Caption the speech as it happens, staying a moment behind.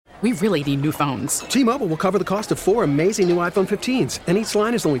We really need new phones. T-Mobile will cover the cost of 4 amazing new iPhone 15s, and each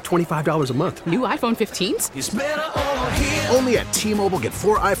line is only $25 a month. New iPhone 15s? It's better over here. Only at T-Mobile, get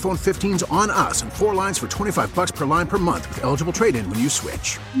 4 iPhone 15s on us and 4 lines for $25 per line per month with eligible trade-in when you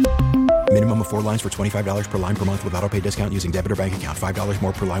switch. Minimum of 4 lines for $25 per line per month with autopay discount using debit or bank account. $5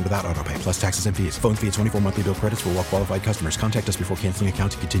 more per line without autopay, plus taxes and fees. Phone fee at 24 monthly bill credits for well-qualified customers. Contact us before canceling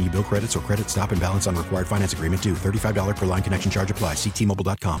account to continue bill credits or credit stop and balance on required finance agreement due. $35 per line connection charge applies. See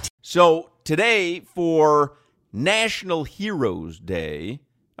T-Mobile.com. So today, for National Heroes Day,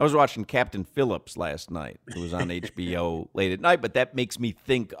 I was watching Captain Phillips last night. It was on HBO late at night, but that makes me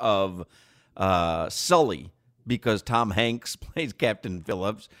think of Sully, because Tom Hanks plays Captain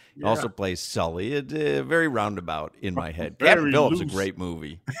Phillips. He also plays Sully. It's very roundabout in my head. Captain Phillips is a great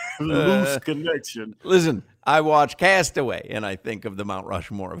movie. Loose connection. Listen, I watch Castaway, and I think of the Mount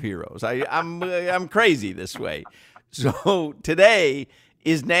Rushmore of heroes. I'm crazy this way. So today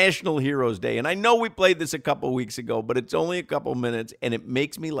is National Heroes Day, and I know we played this a couple weeks ago, but it's only a couple minutes, and it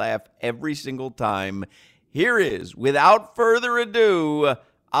makes me laugh every single time. Here is, without further ado,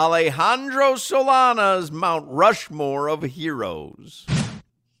 Alejandro Solana's Mount Rushmore of heroes.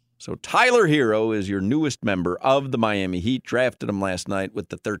 So Tyler Hero is your newest member of the Miami Heat. Drafted him last night with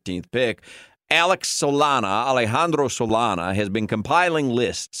the 13th pick. Alejandro Solana, has been compiling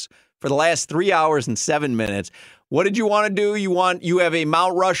lists for the last 3 hours and 7 minutes. What did you want to do? You have a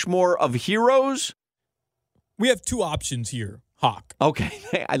Mount Rushmore of heroes? We have two options here. Hawk.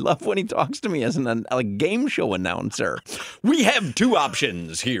 Okay. I love when he talks to me as a game show announcer. We have two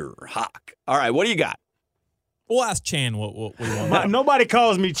options here, Hawk. All right, what do you got? We'll ask Chan what you want. Nobody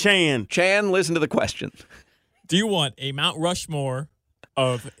calls me Chan. Chan, listen to the question. Do you want a Mount Rushmore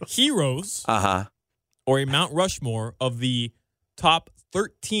of heroes or a Mount Rushmore of the top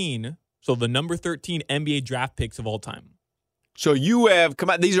 13, so the number 13 NBA draft picks of all time? So you have,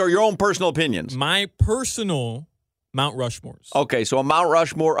 these are your own personal opinions. My personal Mount Rushmores. Okay, so a Mount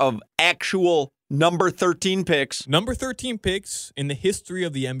Rushmore of actual number 13 picks. Number 13 picks in the history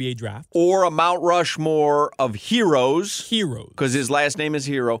of the NBA draft. Or a Mount Rushmore of heroes. Heroes. Because his last name is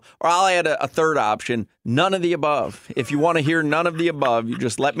Hero. Or I'll add a third option, none of the above. If you want to hear none of the above, you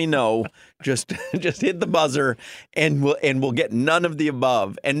just let me know. Just hit the buzzer, and we'll get none of the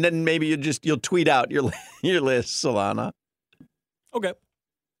above. And then maybe you'll tweet out your list, Solana. Okay.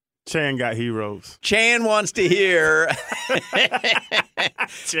 Chan got heroes. Chan wants to hear.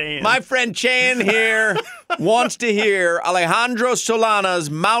 Chan. My friend Chan here wants to hear Alejandro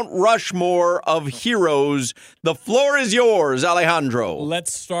Solana's Mount Rushmore of heroes. The floor is yours, Alejandro.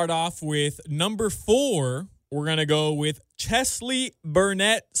 Let's start off with number 4. We're going to go with Chesley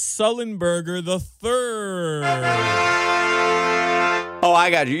Burnett Sullenberger III. Oh, I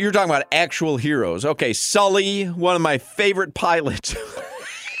got you. You're talking about actual heroes. Okay, Sully, one of my favorite pilots.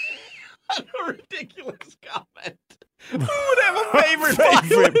 What a ridiculous comment. Who would have a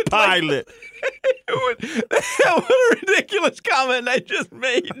favorite pilot? What a ridiculous comment I just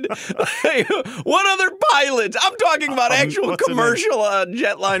made. What other pilots? I'm talking about actual commercial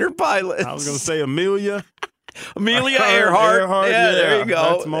jetliner pilots. I was going to say Amelia. Amelia Earhart. Yeah, there you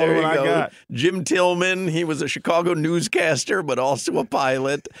go. That's more than I got. Jim Tillman. He was a Chicago newscaster, but also a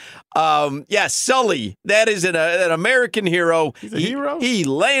pilot. Sully. That is an American hero. He's a hero? He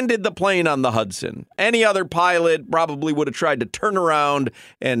landed the plane on the Hudson. Any other pilot probably would have tried to turn around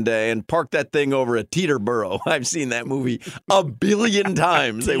and park that thing over at Teterboro. I've seen that movie a billion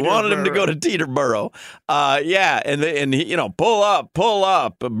times. They wanted him to go to Teterboro. And he, pull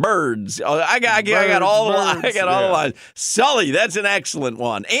up, birds. I got all the lines. Sully, that's an excellent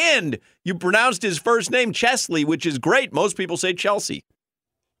one. And you pronounced his first name Chesley, which is great. Most people say Chelsea.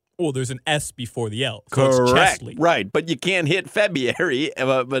 Well, there's an S before the L. So Correct. It's Chesley. Right, but you can't hit February.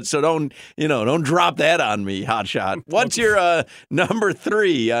 But so don't drop that on me, hotshot. What's your number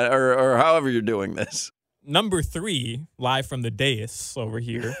 3 or however you're doing this? Number 3, live from the dais over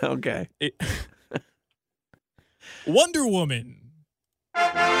here. Okay. Wonder Woman.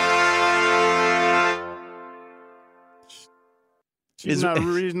 She's not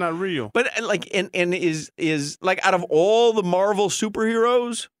real. But and is like out of all the Marvel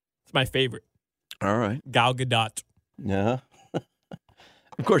superheroes, it's my favorite. All right, Gal Gadot. Yeah.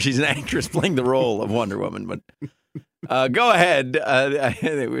 Of course, she's an actress playing the role of Wonder Woman, but go ahead.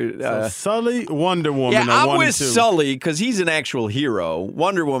 So Sully, Wonder Woman. Yeah, I'm with Sully because he's an actual hero.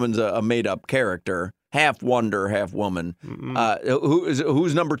 Wonder Woman's a made-up character, half wonder, half woman.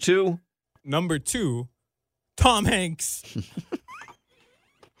 Who's number 2? Number 2, Tom Hanks.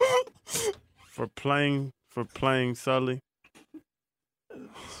 For playing Sully.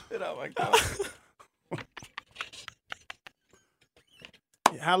 Spit out my coffee.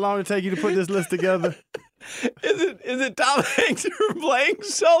 Yeah, How long did it take you to put this list together? Is it Tom Hanks for playing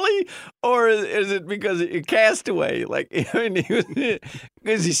Sully, or is it because of Castaway? Like, I mean,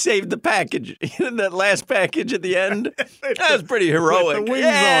 because he saved the package, that last package at the end. That was pretty heroic. With the wings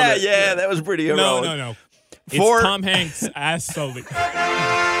on it. Yeah, that was pretty heroic. No. It's Tom Hanks as Sully.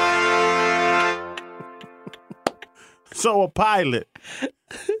 So a pilot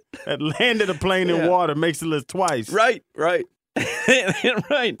that landed a plane in water makes the list twice. Right. Right.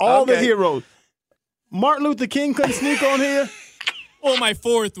 All the heroes. Martin Luther King couldn't sneak on here? Well, my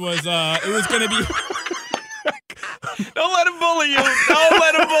fourth was, it was going to be... Don't let him bully you.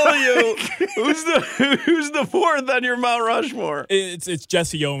 Who's the fourth on your Mount Rushmore? It's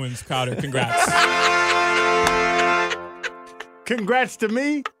Jesse Owens, Crowder. Congrats. Congrats to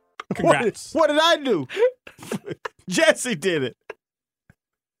me? Congrats. What did I do? Jesse did it.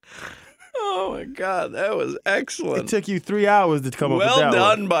 Oh, my God. That was excellent. It took you 3 hours to come up with that Well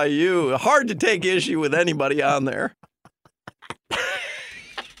done one. by you. Hard to take issue with anybody on there.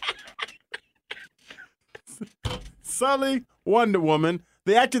 Sully, Wonder Woman,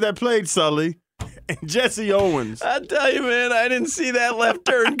 the actor that played Sully, and Jesse Owens. I tell you, man, I didn't see that left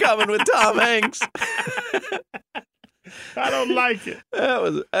turn coming with Tom Hanks. I don't like it. That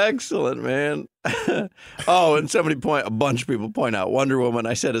was excellent, man. Oh, and a bunch of people point out Wonder Woman,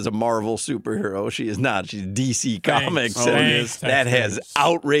 I said, is a Marvel superhero. She is not. She's DC Comics. Oh, and thanks. that has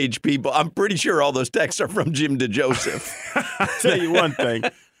outraged people. I'm pretty sure all those texts are from Jim DeJoseph. I'll tell you one thing.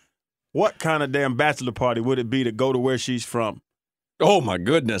 What kind of damn bachelor party would it be to go to where she's from? Oh, my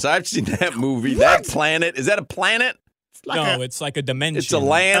goodness. I've seen that movie. That planet. Is that a planet? It's like a dimension. It's a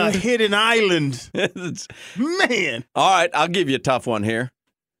land. A hidden island. It's- Man. All right, I'll give you a tough one here.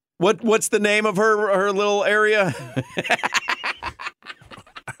 What's the name of her little area?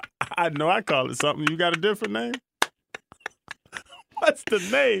 I know I call it something. You got a different name? What's the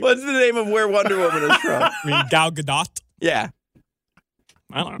name? What's the name of where Wonder Woman is from? I mean, Gal Gadot. Yeah.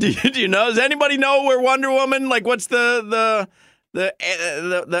 I don't know. Do you know? Does anybody know where Wonder Woman? Like, what's the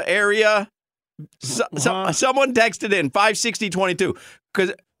area? Someone texted in 56022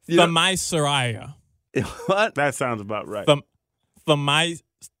 because Themyscira. What? That sounds about right.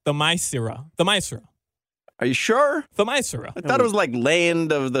 Themyscira. Are you sure? Themyscira. I thought it was like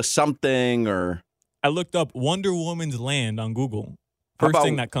land of the something or. I looked up Wonder Woman's land on Google. How First about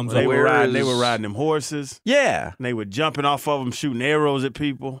thing that comes They up. were riding them horses. Yeah. And they were jumping off of them, shooting arrows at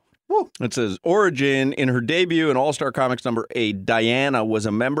people. It says, origin, in her debut in All-Star Comics #8, Diana was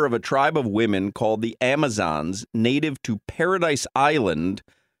a member of a tribe of women called the Amazons, native to Paradise Island,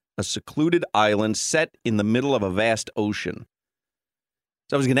 a secluded island set in the middle of a vast ocean.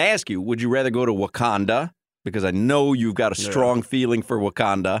 So I was going to ask you, would you rather go to Wakanda? Because I know you've got a strong feeling for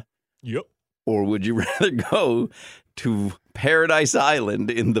Wakanda. Yep. Or would you rather go to Paradise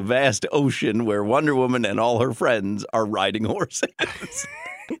Island in the vast ocean where Wonder Woman and all her friends are riding horses?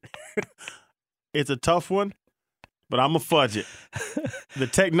 It's a tough one, but I'm going to fudge it. The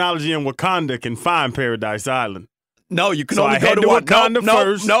technology in Wakanda can find Paradise Island. No, you can So only I go had to to Wakanda Wakanda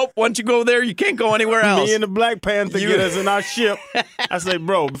first. Nope. Once you go there, you can't go anywhere else. Me and the Black Panther get us in our ship. I say,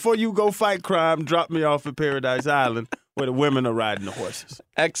 bro, before you go fight crime, drop me off at Paradise Island where the women are riding the horses.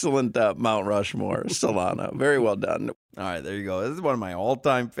 Excellent Mount Rushmore, Solana. Very well done. All right, there you go. This is one of my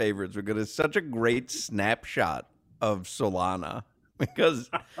all-time favorites because it's such a great snapshot of Solana because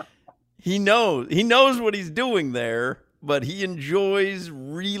he knows what he's doing there, but he enjoys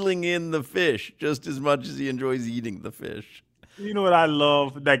reeling in the fish just as much as he enjoys eating the fish. You know what I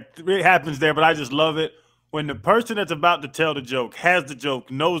love? Like, it happens there, but I just love it. When the person that's about to tell the joke has the joke,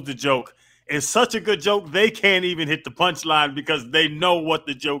 knows the joke, it's such a good joke, they can't even hit the punchline because they know what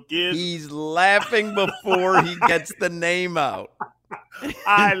the joke is. He's laughing before he gets the name out.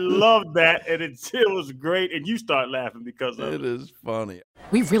 I love that, and it was great, and you start laughing because of it. It is funny.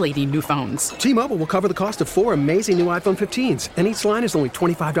 We really need new phones. T-Mobile will cover the cost of 4 amazing new iPhone 15s, and each line is only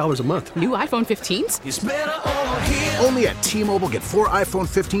 $25 a month. New iPhone 15s? It's better over here. Only at T-Mobile, get 4 iPhone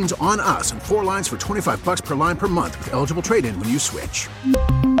 15s on us and 4 lines for $25 per line per month with eligible trade-in when you switch.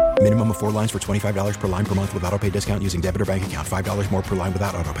 Minimum of 4 lines for $25 per line per month with autopay discount using debit or bank account. $5 more per line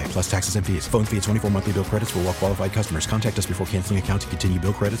without autopay, plus taxes and fees. Phone fee at 24 monthly bill credits for well-qualified customers. Contact us before canceling account to continue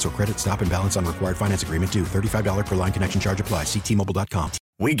bill credits or credit stop and balance on required finance agreement due. $35 per line connection charge applies. See T-Mobile.com.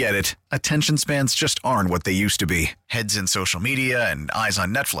 We get it. Attention spans just aren't what they used to be. Heads in social media and eyes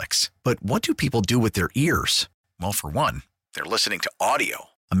on Netflix. But what do people do with their ears? Well, for one, they're listening to audio.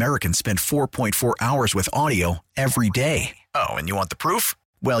 Americans spend 4.4 hours with audio every day. Oh, and you want the proof?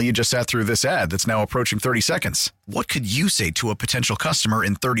 Well, you just sat through this ad that's now approaching 30 seconds. What could you say to a potential customer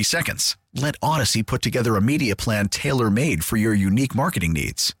in 30 seconds? Let Odyssey put together a media plan tailor-made for your unique marketing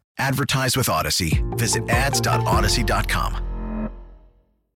needs. Advertise with Odyssey. Visit ads.odyssey.com.